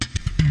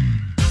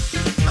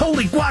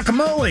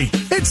guacamole.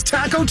 It's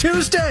Taco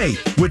Tuesday,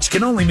 which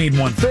can only mean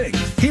one thing.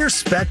 Here's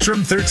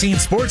Spectrum 13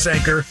 sports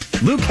anchor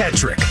Luke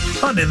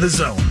Hetrick on In the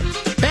Zone.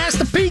 Pass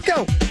the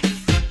Pico.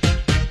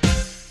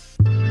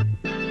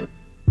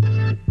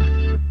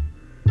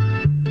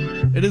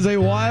 It is a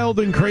wild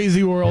and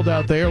crazy world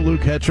out there.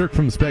 Luke Hetrick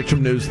from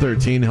Spectrum News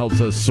 13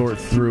 helps us sort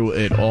through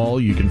it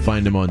all. You can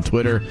find him on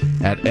Twitter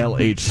at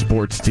LH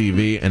Sports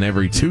TV and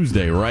every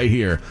Tuesday right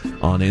here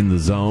on In the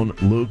Zone.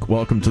 Luke,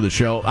 welcome to the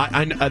show.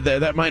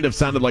 That might have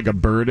sounded like a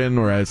burden,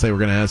 or I say we're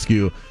going to ask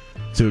you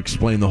to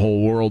explain the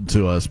whole world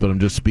to us, but I'm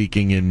just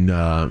speaking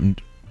in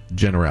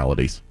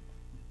generalities.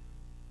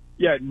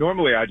 Yeah,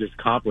 normally I just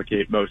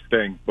complicate most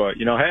things, but,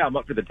 hey, I'm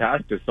up for the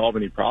task to solve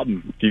any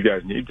problem you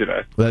guys need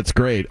today. That's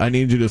great. I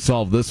need you to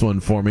solve this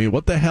one for me.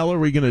 What the hell are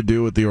we going to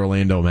do with the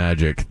Orlando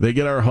Magic? They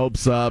get our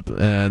hopes up,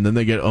 and then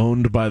they get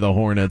owned by the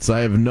Hornets.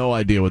 I have no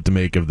idea what to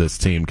make of this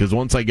team, because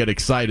once I get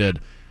excited,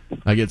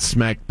 I get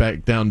smacked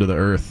back down to the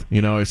earth.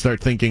 I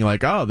start thinking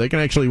like, oh, they can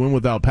actually win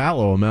without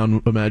Paolo.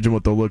 Imagine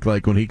what they'll look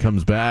like when he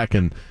comes back,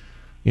 and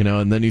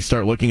then you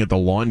start looking at the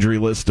laundry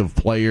list of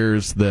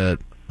players that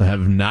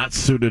have not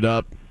suited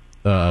up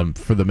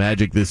for the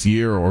Magic this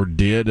year or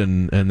did,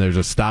 and there's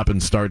a stop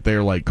and start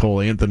there like Cole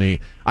Anthony.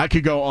 I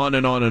could go on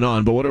and on and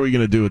on, but what are we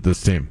going to do with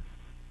this team?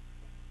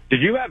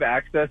 Did you have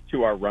access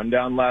to our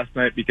rundown last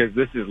night? Because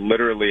this is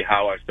literally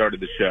how I started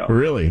the show.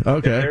 Really?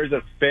 Okay. If there's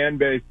a fan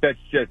base that's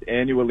just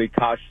annually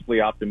cautiously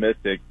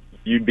optimistic,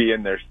 you'd be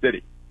in their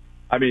city.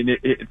 I mean,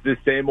 it's the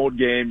same old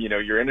game.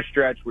 You're in a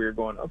stretch where you're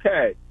going,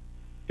 okay,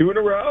 2 in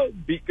a row,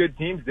 beat good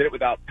teams, did it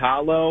without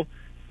Paolo.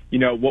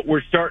 What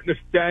we're starting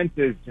to sense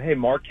is, hey,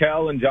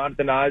 Markelle and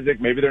Jonathan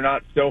Isaac, maybe they're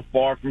not so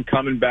far from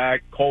coming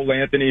back. Cole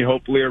Anthony,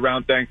 hopefully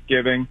around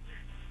Thanksgiving.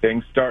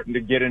 Things starting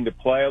to get into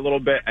play a little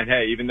bit. And,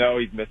 hey, even though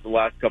he's missed the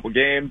last couple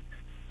games,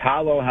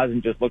 Paolo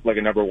hasn't just looked like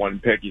a number one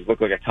pick. He's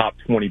looked like a top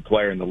 20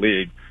 player in the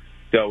league.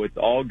 So it's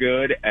all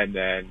good. And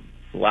then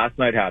last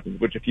night happened,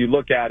 which if you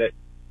look at it,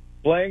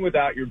 playing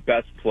without your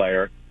best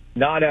player,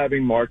 not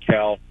having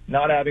Markelle,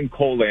 not having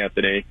Cole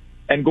Anthony,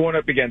 and going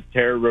up against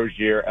Terry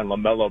Rozier and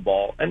LaMelo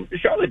Ball. And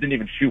Charlotte didn't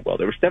even shoot well.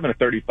 They were 7 of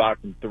 35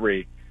 from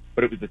 3,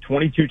 but it was the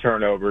 22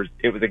 turnovers.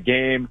 It was a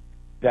game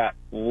that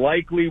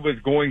likely was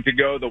going to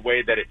go the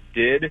way that it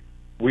did.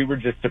 We were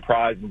just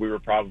surprised, and we were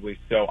probably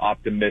so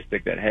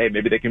optimistic that, hey,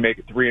 maybe they can make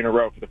it 3 in a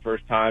row for the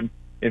first time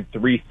in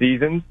 3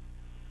 seasons,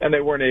 and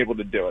they weren't able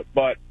to do it.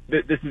 But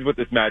this is what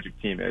this Magic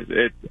team is.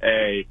 It's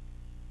a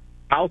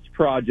house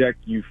project.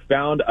 You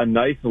found a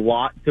nice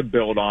lot to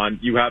build on.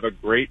 You have a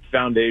great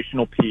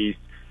foundational piece.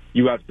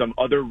 You have some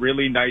other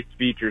really nice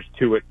features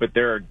to it, but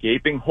there are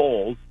gaping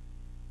holes.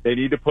 They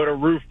need to put a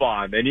roof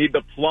on. They need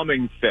the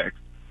plumbing fixed.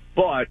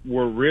 But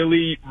we're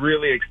really,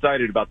 really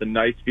excited about the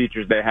nice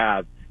features they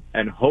have,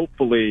 and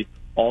hopefully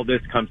all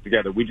this comes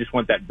together. We just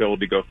want that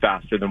build to go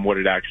faster than what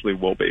it actually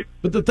will be.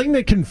 But the thing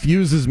that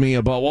confuses me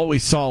about what we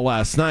saw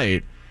last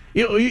night,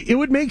 it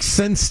would make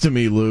sense to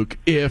me, Luke,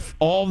 if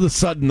all of a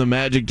sudden the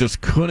Magic just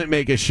couldn't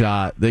make a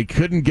shot, they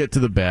couldn't get to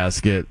the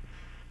basket.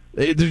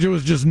 There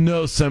was just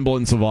no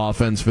semblance of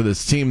offense for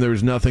this team. There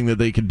was nothing that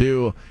they could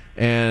do,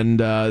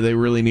 and they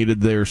really needed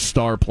their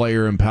star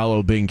player in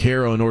Paolo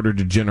Banchero in order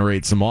to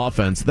generate some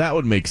offense. That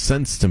would make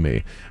sense to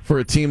me. For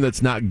a team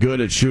that's not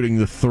good at shooting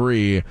the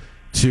 3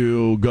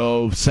 to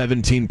go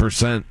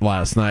 17%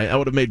 last night, that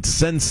would have made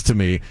sense to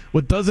me.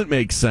 What doesn't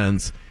make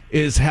sense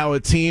is how a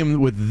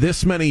team with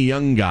this many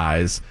young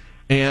guys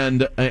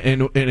and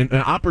an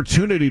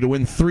opportunity to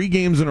win 3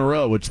 games in a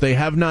row, which they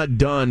have not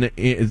done.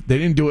 They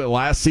didn't do it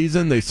last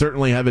season. They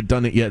certainly haven't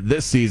done it yet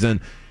this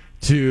season.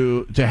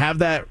 To have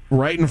that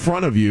right in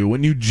front of you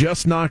when you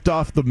just knocked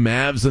off the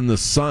Mavs and the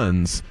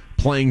Suns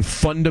playing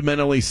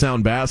fundamentally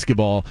sound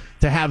basketball,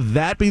 to have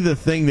that be the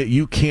thing that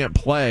you can't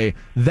play,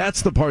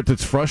 that's the part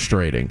that's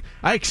frustrating.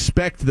 I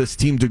expect this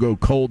team to go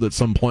cold at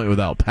some point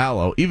without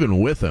Paolo, even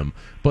with him,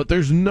 but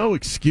there's no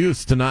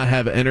excuse to not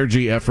have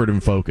energy, effort,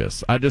 and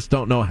focus. I just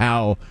don't know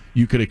how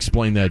you could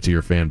explain that to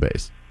your fan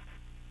base.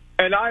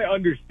 And I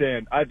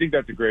understand. I think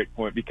that's a great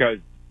point, because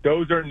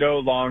those are no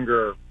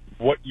longer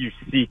what you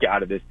seek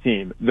out of this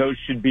team. Those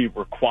should be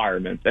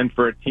requirements. And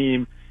for a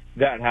team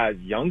that has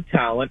young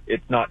talent,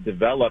 it's not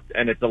developed,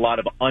 and it's a lot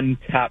of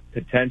untapped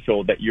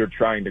potential that you're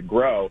trying to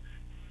grow,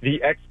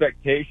 the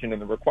expectation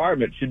and the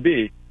requirement should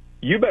be,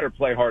 you better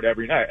play hard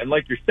every night. And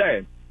like you're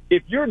saying,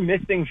 if you're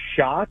missing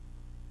shots,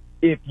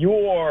 if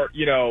you're,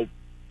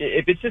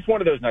 if it's just one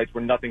of those nights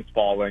where nothing's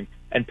falling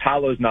and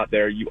Paolo's not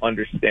there, you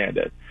understand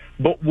it.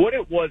 But what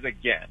it was,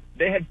 again,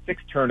 they had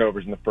 6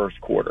 turnovers in the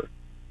first quarter.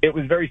 It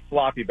was very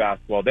sloppy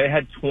basketball. They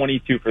had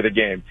 22 for the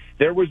game.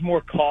 There was more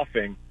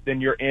coughing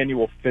than your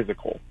annual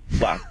physical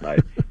last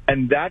night.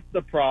 And that's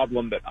the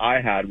problem that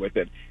I had with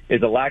it,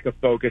 is a lack of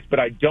focus.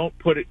 But I don't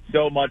put it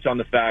so much on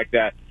the fact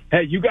that,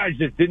 hey, you guys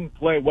just didn't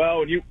play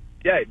well. And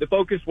the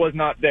focus was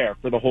not there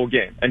for the whole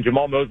game. And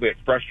Jamal Mosley, it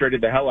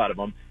frustrated the hell out of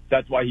him.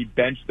 That's why he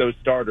benched those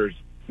starters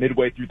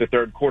midway through the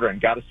third quarter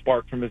and got a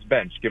spark from his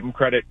bench. Give him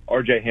credit.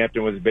 R.J.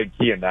 Hampton was a big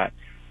key in that.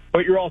 But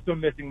you're also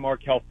missing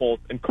Markelle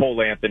Fultz and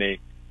Cole Anthony.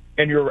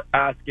 And you're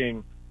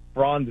asking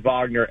Franz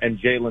Wagner, and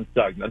Jalen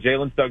Suggs. Now,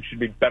 Jalen Suggs should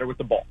be better with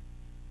the ball.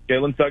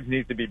 Jalen Suggs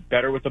needs to be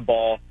better with the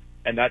ball,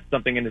 and that's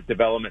something in his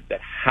development that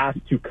has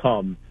to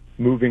come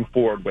moving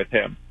forward with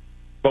him.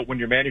 But when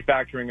you're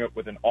manufacturing it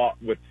with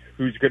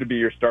who's going to be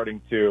your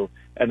starting two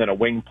and then a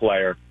wing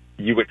player,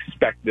 you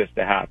expect this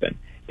to happen.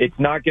 It's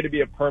not going to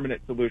be a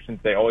permanent solution.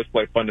 They always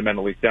play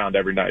fundamentally sound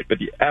every night, but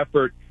the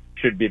effort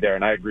should be there,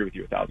 and I agree with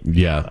you 1,000%.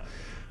 Yeah.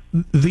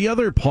 The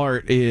other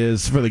part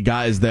is for the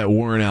guys that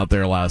weren't out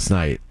there last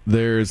night.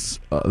 There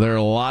are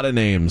a lot of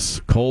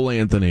names: Cole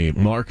Anthony,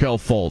 Markelle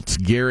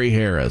Fultz, Gary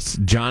Harris,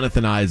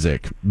 Jonathan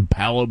Isaac,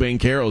 Paolo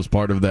Banchero's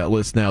part of that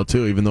list now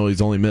too, even though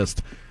he's only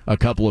missed a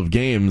couple of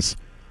games.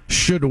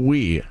 Should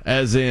we,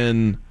 as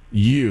in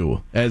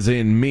you, as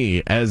in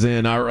me, as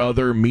in our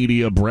other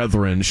media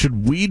brethren,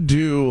 should we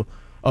do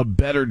a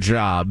better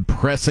job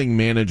pressing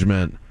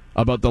management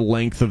about the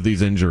length of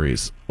these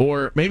injuries?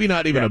 Or maybe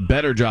not even a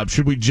better job.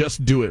 Should we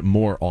just do it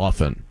more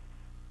often?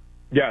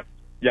 Yes.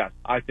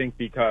 I think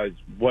because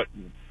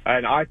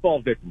and I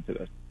fall victim to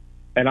this.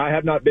 And I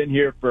have not been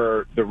here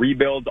for the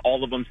rebuilds,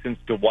 all of them since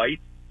Dwight,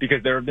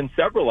 because there have been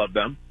several of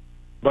them.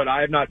 But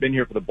I have not been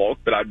here for the bulk,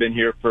 but I've been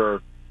here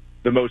for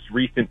the most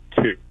recent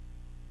two.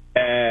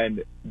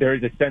 And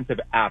there's a sense of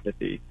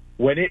apathy.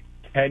 When it's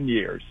 10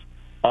 years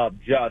of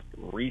just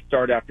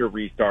restart after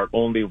restart,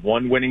 only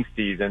one winning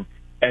season,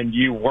 and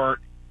you weren't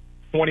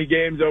 20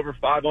 games over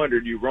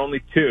 500, you were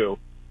only 2,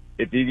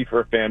 it's easy for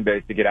a fan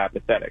base to get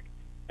apathetic.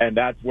 And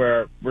that's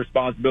where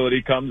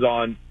responsibility comes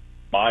on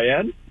my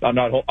end. I'm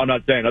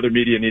not saying other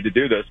media need to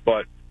do this,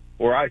 but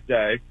where I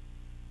say,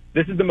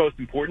 this is the most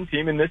important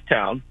team in this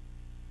town.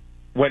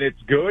 When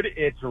it's good,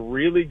 it's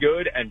really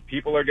good, and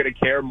people are going to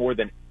care more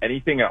than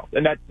anything else.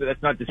 And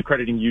that's not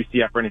discrediting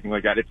UCF or anything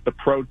like that. It's the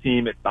pro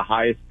team. It's the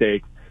highest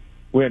stakes.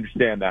 We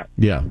understand that.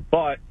 Yeah.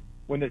 But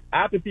when this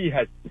apathy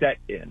has set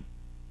in,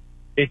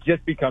 it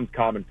just becomes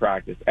common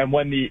practice. And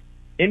when the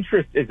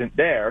interest isn't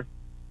there,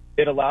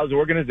 it allows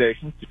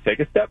organizations to take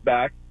a step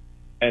back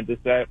and to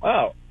say,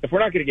 oh, if we're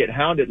not going to get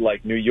hounded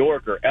like New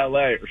York or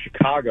L.A. or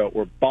Chicago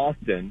or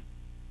Boston,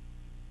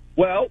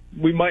 well,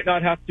 we might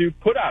not have to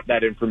put out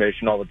that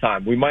information all the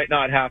time. We might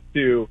not have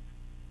to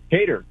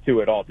cater to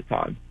it all the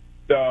time.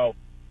 So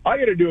I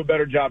got to do a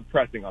better job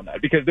pressing on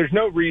that, because there's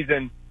no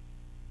reason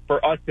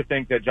for us to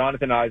think that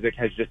Jonathan Isaac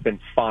has just been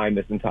fine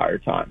this entire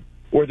time,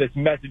 or this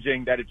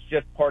messaging that it's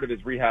just part of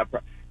his rehab.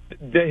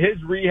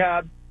 His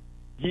rehab,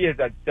 he has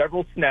had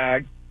several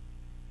snags.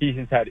 He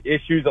has had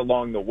issues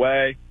along the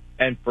way,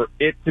 and for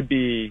it to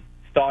be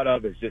thought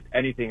of as just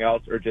anything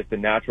else or just a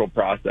natural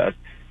process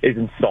is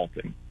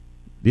insulting.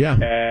 Yeah.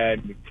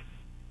 And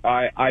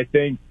I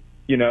think,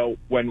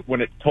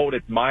 when it's told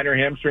it's minor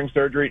hamstring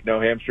surgery, no,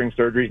 hamstring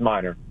surgery is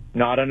minor.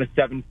 Not on a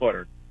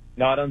 7-footer.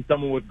 Not on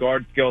someone with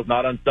guard skills.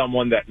 Not on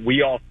someone that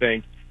we all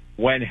think,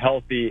 when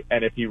healthy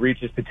and if he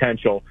reaches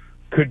potential,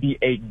 could be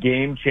a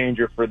game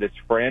changer for this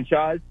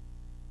franchise.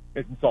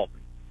 It's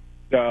insulting.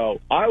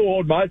 So I will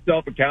hold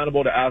myself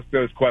accountable to ask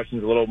those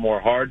questions a little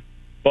more hard.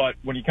 But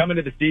when you come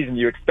into the season,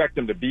 you expect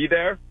them to be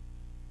there.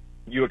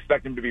 You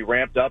expect them to be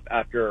ramped up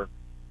after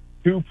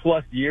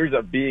 2+ years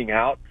of being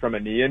out from a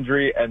knee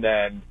injury and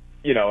then,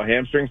 a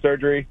hamstring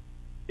surgery.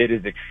 It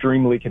is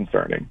extremely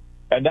concerning.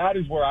 And that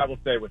is where I will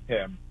say with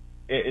him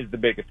is the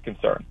biggest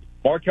concern.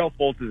 Markelle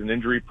Fultz is an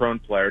injury-prone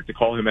player. To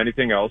call him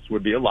anything else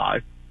would be a lie.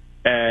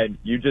 And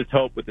you just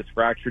hope with this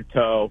fractured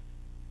toe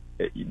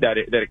that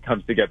it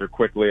comes together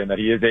quickly and that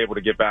he is able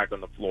to get back on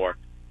the floor.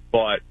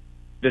 But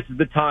this is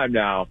the time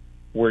now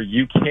where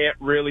you can't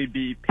really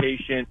be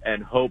patient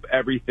and hope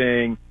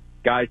everything.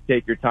 Guys,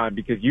 take your time,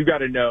 because you got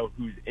to know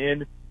who's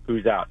in,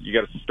 who's out. You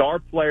got a star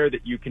player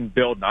that you can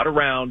build not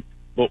around,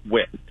 but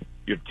with.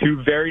 You have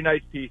 2 very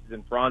nice pieces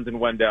in Franz and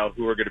Wendell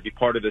who are going to be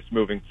part of this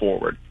moving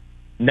forward.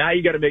 Now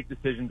you got to make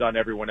decisions on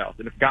everyone else.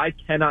 And if guys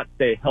cannot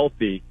stay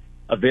healthy,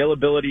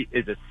 availability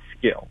is a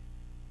skill.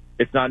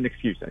 It's not an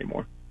excuse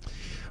anymore.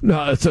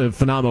 No, it's a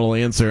phenomenal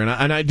answer,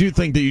 and I do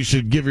think that you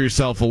should give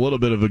yourself a little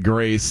bit of a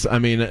grace. I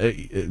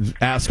mean,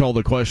 ask all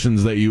the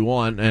questions that you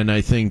want, and I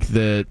think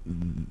that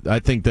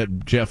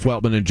Jeff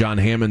Weltman and John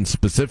Hammond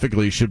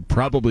specifically should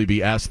probably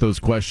be asked those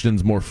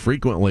questions more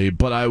frequently.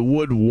 But I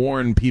would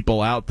warn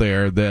people out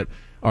there that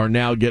are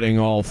now getting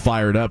all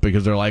fired up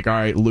because they're like, "All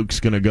right, Luke's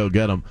going to go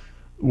get them."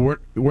 We're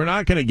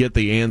not going to get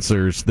the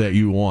answers that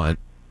you want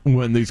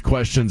when these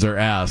questions are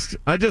asked.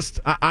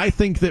 I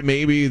think that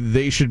maybe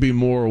they should be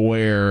more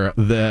aware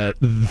that,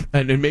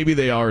 and maybe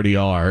they already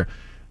are,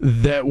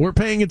 that we're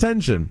paying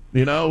attention.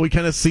 We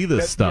kind of see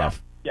this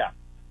stuff. Yeah.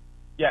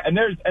 And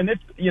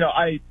it's,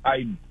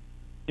 I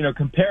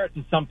compare it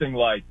to something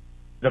like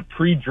the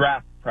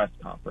pre-draft press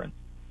conference.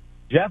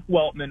 Jeff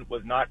Weltman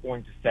was not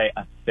going to say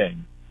a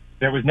thing.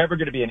 There was never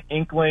going to be an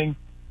inkling,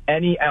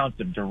 any ounce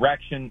of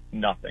direction,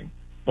 nothing.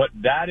 But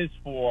that is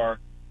for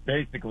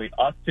basically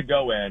us to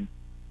go in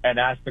and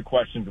ask the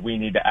questions we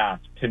need to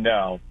ask to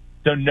know.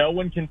 So no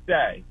one can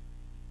say,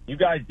 you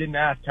guys didn't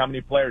ask how many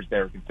players they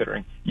were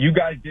considering. You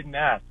guys didn't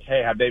ask,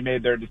 hey, have they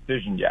made their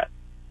decision yet?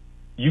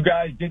 you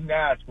guys didn't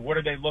ask, what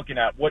are they looking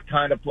at? What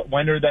kind of,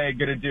 when are they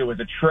going to do? Is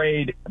a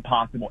trade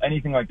possible?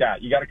 Anything like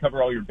that. You got to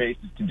cover all your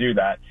bases to do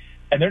that.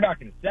 And they're not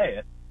going to say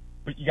it,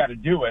 but you got to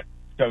do it.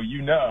 So,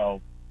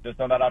 just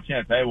on that off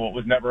chance, hey, well, it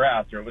was never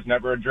asked or it was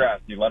never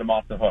addressed. You let them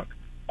off the hook.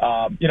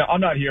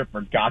 I'm not here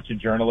for gotcha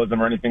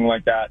journalism or anything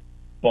like that,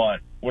 but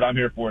what I'm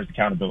here for is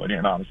accountability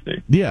and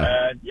honesty.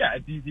 Yeah. And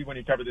it's easy when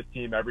you cover this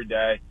team every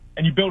day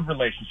and you build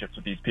relationships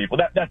with these people.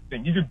 That's the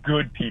thing. These are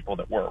good people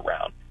that we're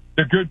around.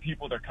 They're good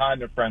people. They're kind.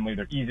 They're friendly.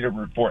 They're easy to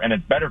root for. And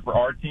it's better for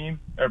our team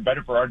or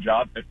better for our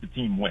job if the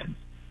team wins.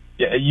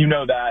 Yeah, you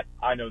know that.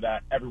 I know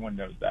that. Everyone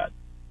knows that.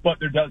 But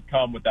there does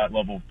come with that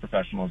level of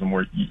professionalism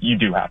where you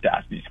do have to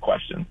ask these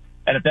questions.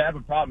 And if they have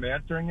a problem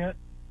answering it,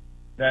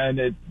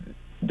 then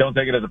don't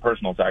take it as a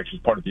personal attack. It's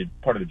just part of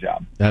the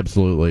job.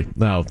 Absolutely.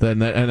 No,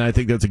 and I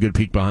think that's a good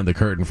peek behind the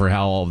curtain for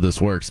how all of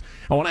this works.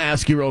 I want to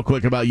ask you real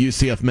quick about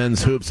UCF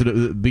men's hoops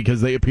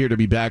because they appear to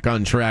be back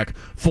on track.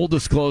 Full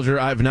disclosure,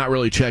 I've not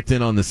really checked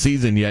in on the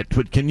season yet,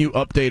 but can you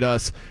update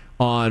us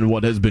on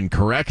what has been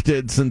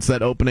corrected since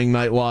that opening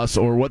night loss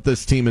or what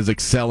this team is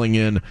excelling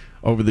in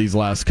over these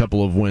last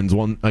couple of wins,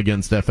 one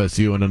against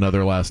FSU and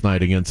another last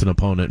night against an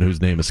opponent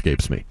whose name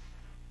escapes me?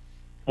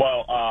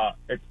 Well,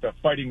 it's the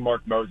Fighting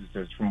Mark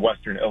Moseses from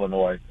Western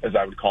Illinois, as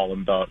I would call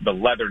them, the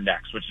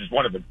Leathernecks, which is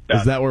one of the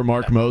best. Is that where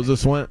Mark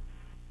Moses went?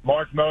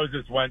 Mark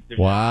Moses went to.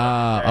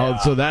 Wow!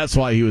 So that's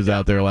why he was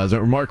out there last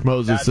night. Mark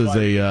Moses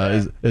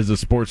is a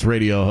sports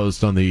radio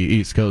host on the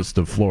East Coast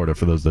of Florida.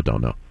 For those that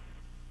don't know.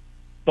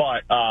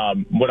 But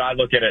what I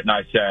look at it and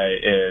I say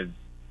is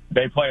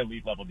they play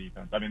elite level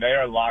defense. I mean, they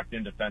are locked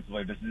in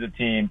defensively. This is a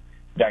team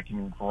that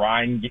can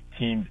grind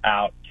teams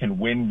out, can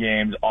win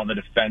games on the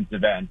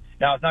defensive end.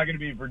 Now, it's not going to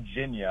be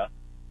Virginia,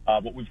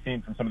 what we've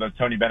seen from some of those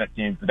Tony Bennett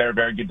teams, but they're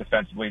very good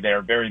defensively. They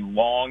are very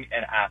long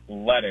and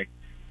athletic,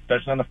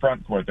 especially on the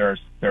front court. There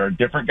are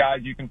different guys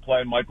you can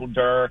play, Michael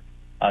Durr,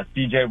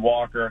 C.J.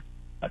 Walker,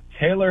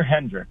 Taylor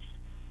Hendricks.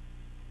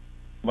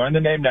 Learn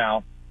the name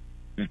now.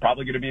 He's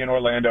probably going to be in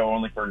Orlando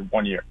only for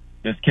 1 year.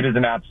 This kid is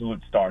an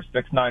absolute star,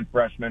 6'9"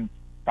 freshman,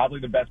 probably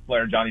the best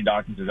player Johnny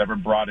Dawkins has ever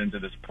brought into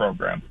this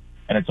program.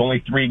 And it's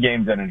only 3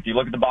 games in. And if you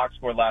look at the box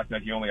score last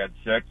night, he only had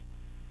 6.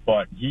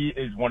 But he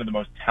is one of the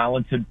most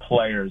talented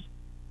players,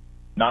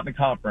 not in the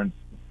conference,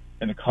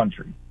 in the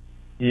country.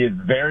 He is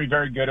very,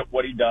 very good at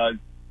what he does,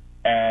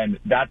 and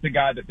that's a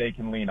guy that they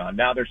can lean on.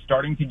 Now they're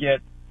starting to get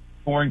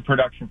scoring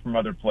production from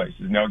other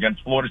places.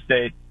 Against Florida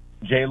State,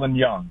 Jalen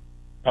Young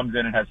comes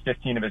in and has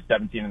 15 of his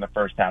 17 in the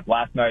first half.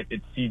 Last night,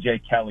 it's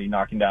C.J. Kelly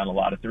knocking down a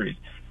lot of threes.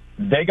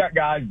 They got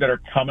guys that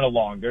are coming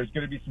along. There's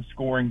going to be some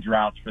scoring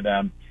droughts for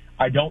them.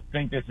 I don't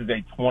think this is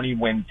a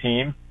 20-win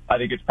team. I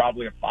think it's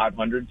probably a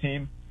 500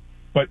 team.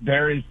 But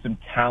there is some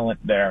talent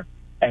there.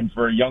 And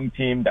for a young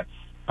team that's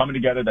coming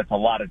together, that's a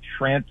lot of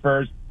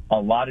transfers, a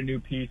lot of new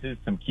pieces,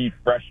 some key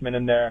freshmen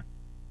in there.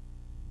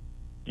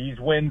 These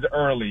wins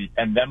early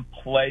and them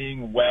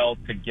playing well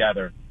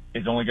together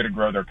is only going to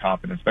grow their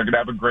confidence. They're going to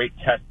have a great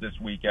test this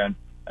weekend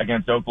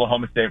against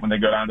Oklahoma State when they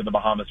go down to the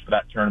Bahamas for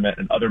that tournament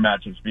and other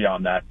matchups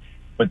beyond that.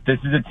 But this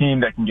is a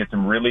team that can get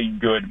some really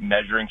good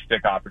measuring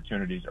stick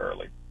opportunities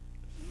early.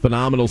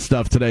 Phenomenal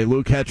stuff today.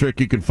 Luke Hetrick,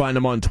 you can find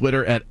him on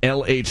Twitter at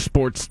LH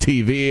Sports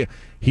TV.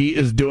 He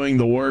is doing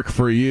the work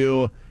for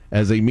you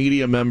as a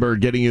media member,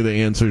 getting you the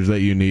answers that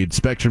you need.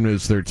 Spectrum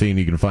News 13,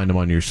 you can find him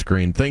on your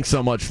screen. Thanks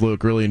so much,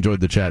 Luke. Really enjoyed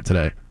the chat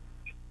today.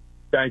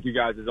 Thank you,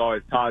 guys, as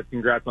always. Todd,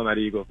 congrats on that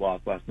Eagles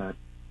loss last night.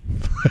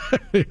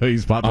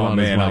 He's popping on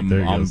his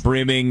mic. I'm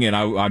brimming, and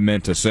I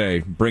meant to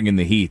say bringing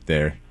the heat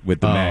there with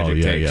the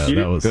magic takes. Yeah,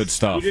 that was good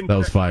stuff. That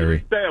was fiery. You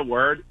didn't say a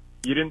word.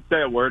 You didn't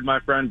say a word, my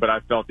friend, but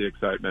I felt the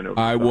excitement.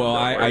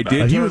 I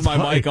did turn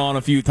my mic on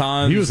a few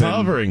times. He was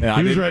hovering.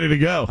 He was ready to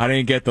go. I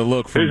didn't get the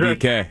look from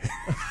BK.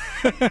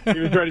 He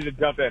was ready to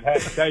jump in. Hey,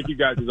 thank you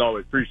guys as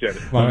always. Appreciate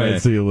it. All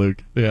right, see you,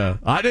 Luke. Yeah,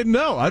 I didn't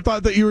know. I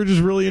thought that you were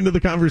just really into the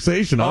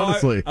conversation.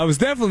 Honestly, I was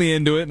definitely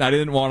into it, and I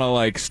didn't want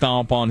to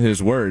stomp on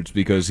his words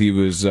because he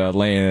was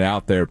laying it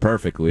out there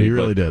perfectly. He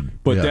really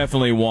did. But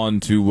definitely one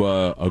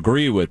to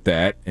agree with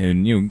that,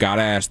 and you got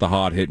to ask the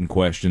hot hitting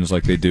questions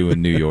like they do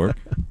in New York.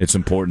 It's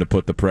important to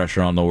put the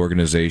pressure on the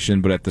organization,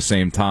 but at the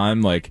same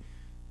time, like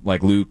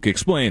Luke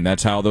explained,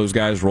 that's how those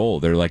guys roll.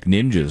 They're like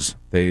ninjas.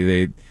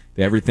 They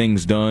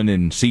everything's done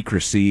in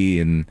secrecy,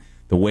 and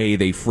the way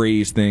they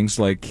phrase things,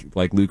 like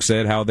Luke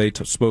said, how they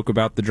spoke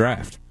about the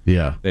draft.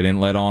 Yeah, they didn't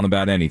let on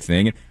about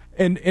anything,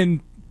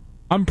 and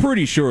I'm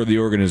pretty sure the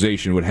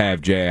organization would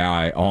have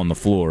J.I. on the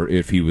floor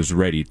if he was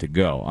ready to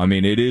go. I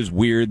mean, it is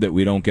weird that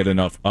we don't get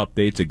enough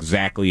updates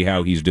exactly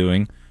how he's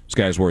doing. This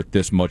guy's worth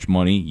this much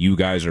money. You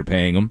guys are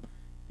paying him.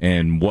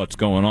 And what's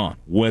going on?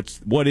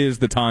 What is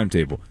the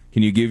timetable?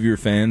 Can you give your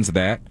fans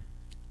that?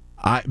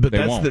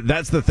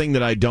 That's the thing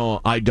that I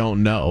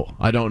don't know.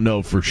 I don't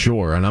know for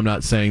sure, and I'm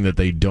not saying that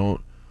they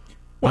don't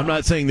I'm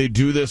not saying they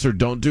do this or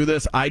don't do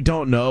this. I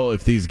don't know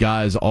if these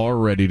guys are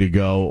ready to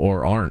go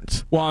or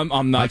aren't. Well,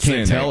 I'm not I can't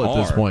saying tell they at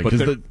this are, point, but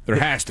 'cause there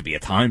has to be a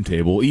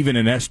timetable, even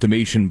an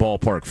estimation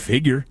ballpark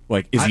figure.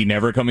 Like, is he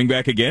never coming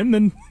back again?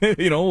 Then,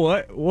 you know,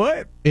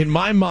 what? In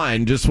my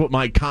mind, just what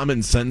my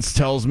common sense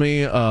tells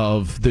me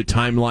of the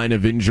timeline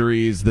of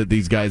injuries that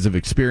these guys have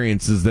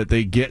experienced is that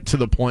they get to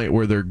the point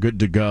where they're good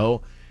to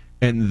go,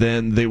 and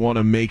then they want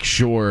to make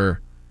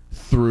sure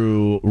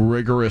through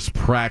rigorous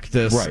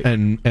practice Right.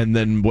 and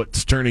then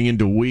what's turning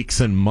into weeks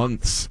and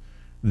months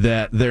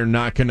that they're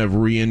not going to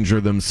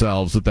re-injure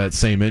themselves with that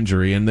same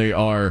injury, and they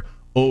are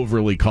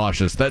overly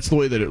cautious. That's the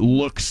way that it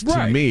looks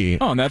to me.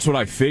 Oh, and that's what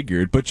I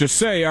figured. But just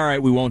say, all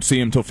right, we won't see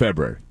him till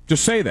February.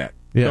 Just say that.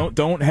 Yeah.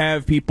 Don't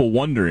have people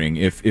wondering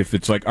if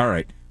it's like, all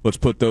right, let's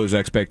put those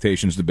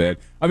expectations to bed.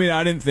 I mean,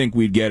 I didn't think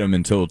we'd get him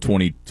until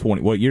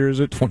 2020. What year is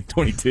it?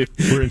 2022.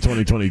 We're in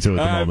 2022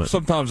 at the moment.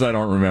 Sometimes I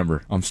don't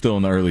remember. I'm still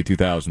in the early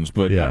 2000s,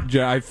 but Yeah.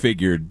 I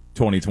figured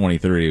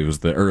 2023 was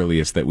the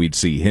earliest that we'd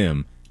see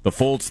him. The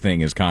Fultz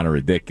thing is kind of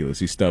ridiculous.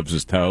 He stubs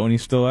his toe and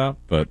he's still out,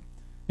 but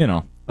you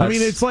know. I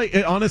mean, it's like,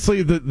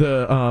 honestly,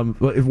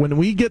 when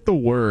we get the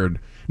word.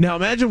 Now,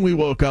 imagine we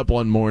woke up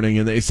one morning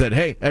and they said,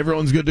 "Hey,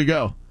 everyone's good to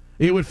go."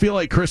 It would feel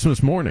like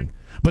Christmas morning.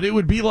 But it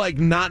would be like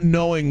not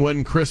knowing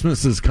when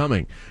Christmas is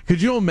coming.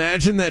 Could you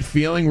imagine that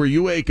feeling where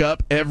you wake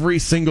up every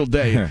single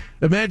day?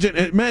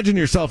 Imagine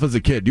yourself as a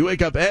kid. You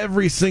wake up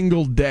every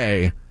single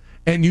day,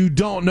 and you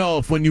don't know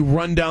if when you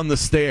run down the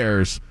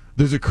stairs,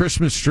 there's a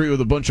Christmas tree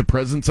with a bunch of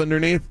presents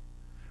underneath.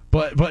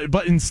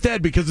 But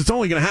instead, because it's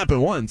only going to happen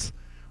once,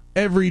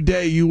 every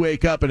day you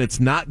wake up and it's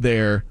not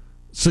there,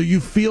 so you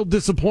feel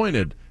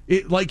disappointed.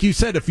 Like you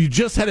said, if you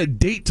just had a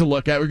date to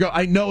look at, we go,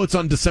 I know it's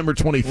on December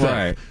 25th,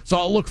 Right. so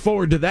I'll look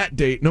forward to that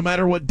date no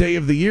matter what day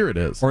of the year it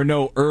is. Or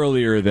no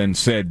earlier than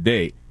said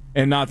date.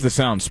 And not to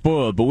sound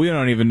spoiled, but we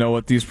don't even know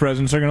what these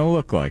presents are going to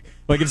look like.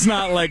 Like, it's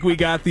not like we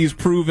got these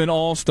proven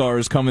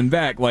all-stars coming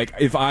back. Like,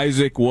 if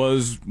Isaac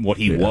was what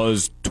he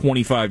was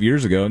 25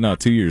 years ago, not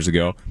 2 years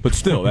ago, but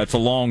still, that's a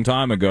long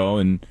time ago,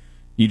 and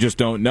you just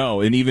don't know.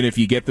 And even if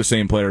you get the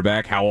same player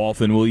back, how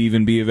often will he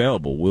even be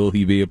available? Will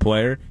he be a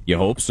player? You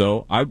hope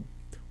so. I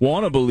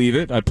want to believe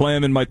it. I play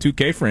him in my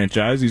 2K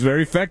franchise. He's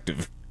very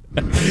effective.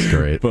 That's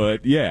great.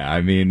 But, yeah,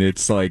 I mean,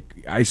 it's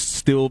like,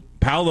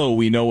 Paolo,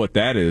 we know what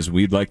that is.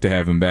 We'd like to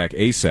have him back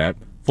ASAP.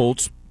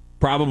 Fultz,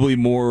 probably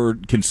more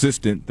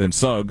consistent than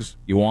Suggs.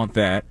 You want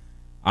that.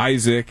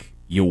 Isaac,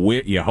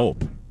 you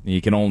hope.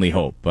 You can only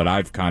hope. But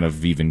I've kind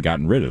of even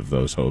gotten rid of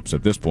those hopes.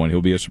 At this point,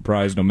 he'll be a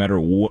surprise no matter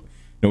what.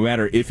 No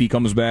matter if he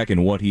comes back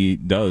and what he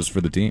does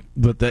for the team.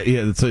 But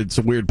it's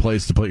a weird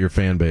place to put your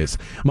fan base.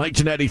 Mike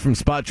Ginnetti from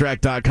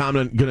SpotTrack.com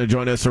going to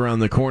join us around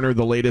the corner.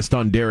 The latest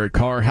on Derek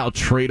Carr. How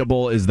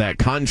tradable is that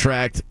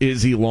contract?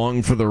 Is he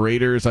long for the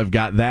Raiders? I've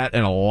got that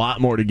and a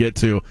lot more to get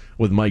to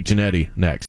with Mike Ginnetti next.